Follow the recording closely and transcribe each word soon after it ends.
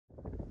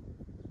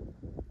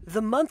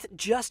The month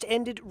just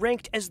ended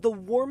ranked as the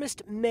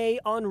warmest May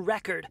on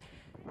record.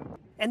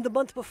 And the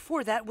month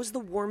before that was the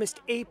warmest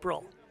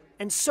April.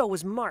 And so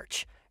was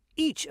March.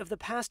 Each of the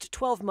past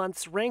 12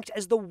 months ranked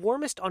as the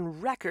warmest on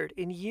record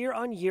in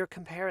year-on-year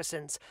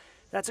comparisons.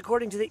 That's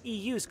according to the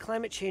EU's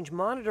Climate Change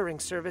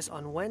Monitoring Service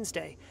on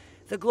Wednesday.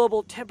 The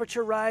global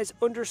temperature rise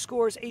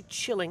underscores a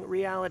chilling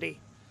reality.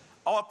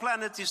 Our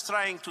planet is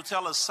trying to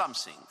tell us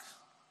something,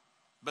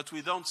 but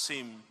we don't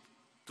seem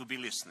to be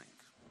listening.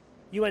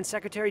 UN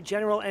Secretary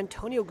General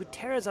António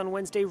Guterres on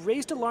Wednesday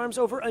raised alarms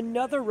over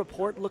another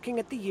report looking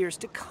at the years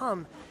to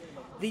come.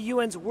 The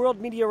UN's World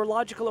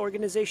Meteorological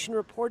Organization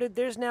reported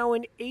there's now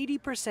an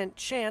 80%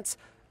 chance,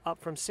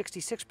 up from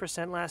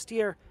 66% last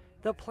year,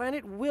 the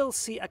planet will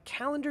see a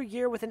calendar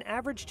year with an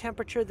average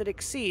temperature that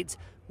exceeds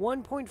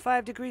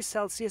 1.5 degrees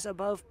Celsius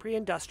above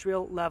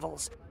pre-industrial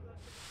levels.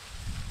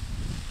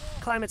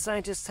 Climate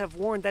scientists have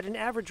warned that an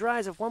average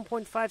rise of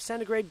 1.5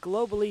 centigrade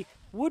globally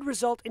would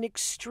result in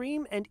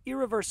extreme and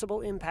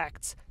irreversible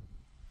impacts.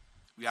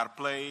 We are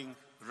playing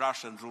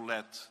Russian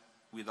roulette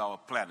with our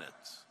planet.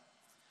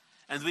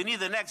 And we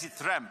need an exit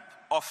ramp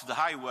off the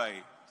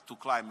highway to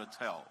climate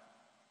hell.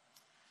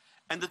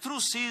 And the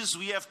truth is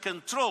we have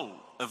control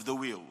of the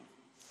wheel.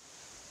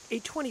 A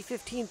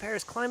 2015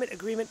 Paris Climate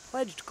Agreement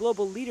pledged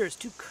global leaders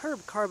to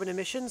curb carbon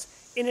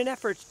emissions in an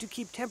effort to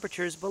keep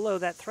temperatures below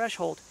that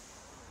threshold.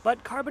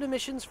 But carbon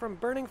emissions from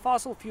burning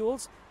fossil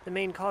fuels, the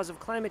main cause of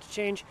climate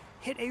change,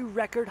 hit a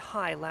record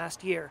high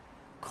last year.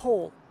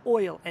 Coal,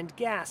 oil, and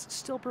gas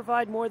still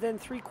provide more than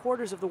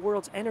 3/4 of the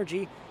world's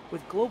energy,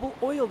 with global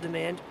oil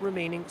demand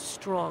remaining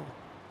strong.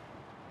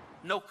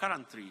 No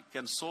country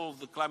can solve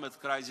the climate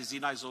crisis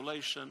in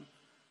isolation.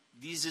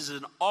 This is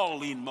an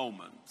all-in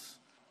moment.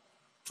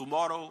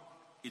 Tomorrow,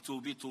 it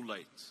will be too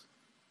late.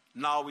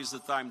 Now is the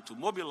time to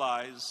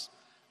mobilize.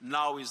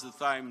 Now is the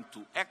time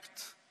to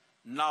act.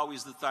 Now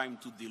is the time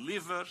to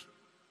deliver.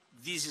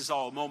 This is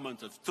our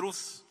moment of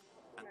truth.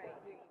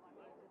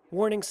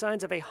 Warning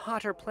signs of a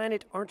hotter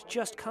planet aren't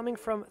just coming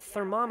from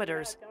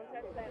thermometers.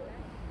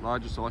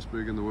 Largest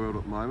iceberg in the world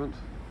at the moment,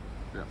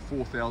 about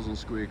 4,000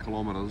 square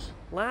kilometres.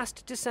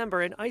 Last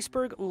December, an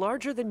iceberg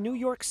larger than New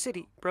York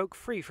City broke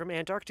free from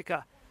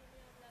Antarctica.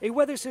 A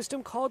weather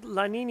system called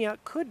La Niña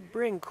could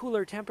bring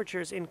cooler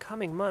temperatures in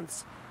coming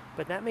months,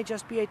 but that may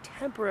just be a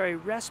temporary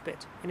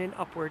respite in an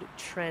upward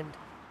trend.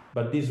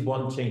 But this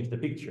won't change the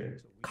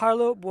picture.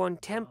 Carlo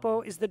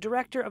Buontempo is the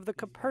director of the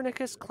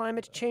Copernicus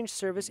Climate Change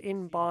Service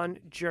in Bonn,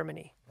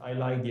 Germany. I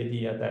like the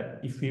idea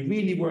that if we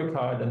really work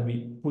hard and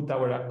we put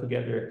our act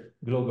together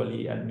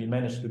globally and we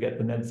manage to get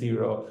to net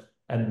zero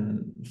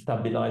and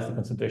stabilize the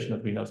concentration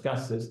of greenhouse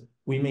gases,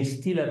 we may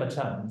still have a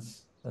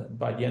chance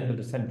by the end of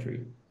the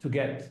century to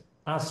get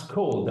as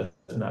cold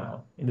as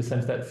now, in the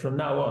sense that from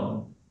now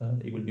on,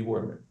 it will be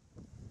warmer.